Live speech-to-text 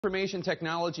Information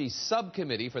Technology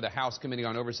Subcommittee for the House Committee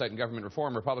on Oversight and Government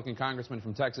Reform, Republican Congressman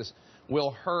from Texas, Will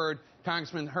Hurd.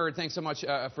 Congressman Hurd, thanks so much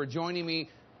for joining me.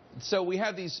 So we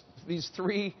have these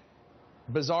three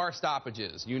bizarre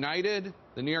stoppages: United,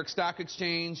 the New York Stock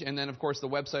Exchange, and then, of course, the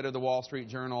website of the Wall Street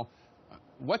Journal.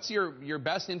 What's your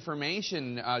best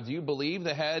information? Do you believe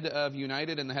the head of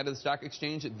United and the head of the Stock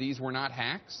Exchange that these were not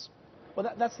hacks? Well,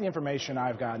 that's the information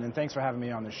I've gotten, and thanks for having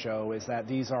me on the show, is that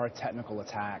these are technical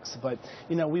attacks. But,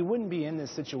 you know, we wouldn't be in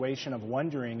this situation of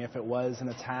wondering if it was an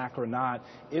attack or not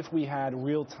if we had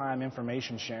real-time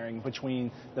information sharing between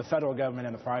the federal government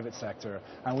and the private sector.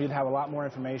 And we'd have a lot more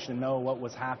information to know what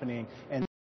was happening, and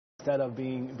instead of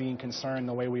being concerned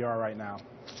the way we are right now.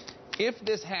 If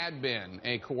this had been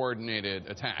a coordinated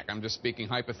attack, I'm just speaking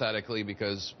hypothetically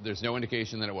because there's no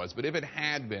indication that it was, but if it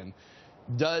had been,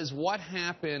 does what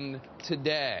happened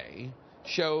today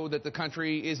show that the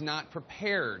country is not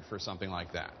prepared for something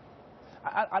like that?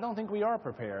 I don't think we are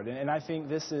prepared, and I think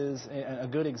this is a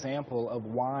good example of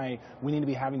why we need to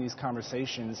be having these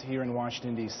conversations here in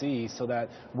Washington, D.C., so that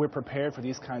we're prepared for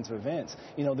these kinds of events.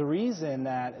 You know, the reason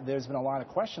that there's been a lot of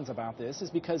questions about this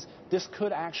is because this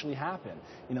could actually happen.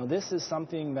 You know, this is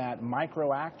something that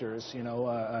micro actors, you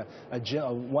know,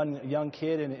 one young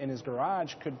kid in his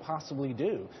garage could possibly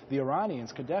do. The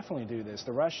Iranians could definitely do this.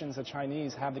 The Russians, the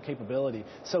Chinese have the capability.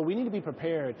 So we need to be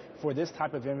prepared for this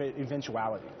type of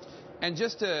eventuality. And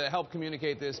just to help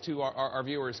communicate this to our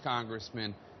viewers,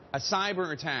 Congressman, a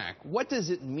cyber attack, what does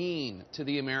it mean to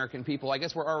the American people? I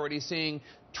guess we're already seeing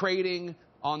trading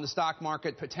on the stock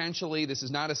market potentially. This is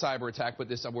not a cyber attack, but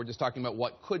we're just talking about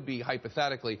what could be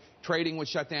hypothetically. Trading was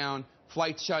shut down,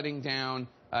 flights shutting down,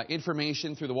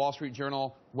 information through the Wall Street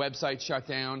Journal website shut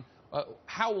down.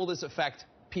 How will this affect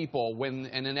people when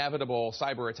an inevitable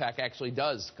cyber attack actually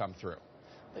does come through?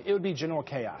 It would be general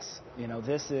chaos. You know,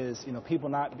 this is, you know,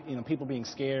 people being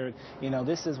scared. You know,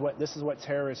 this is what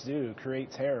terrorists do,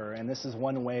 create terror, and this is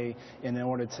one way in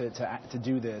order to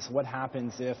do this. What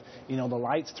happens if, you know, the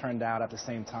lights turned out at the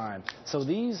same time? So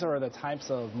these are the types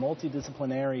of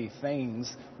multidisciplinary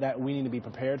things that we need to be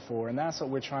prepared for, and that's what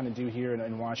we're trying to do here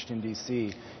in Washington, D.C.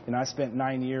 You know, I spent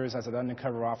 9 years as an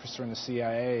undercover officer in the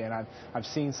CIA, and I've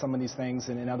seen some of these things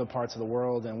in other parts of the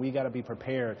world, and we got to be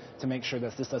prepared to make sure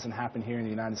that this doesn't happen here in the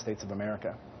United States of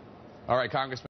America. All right, Congressman.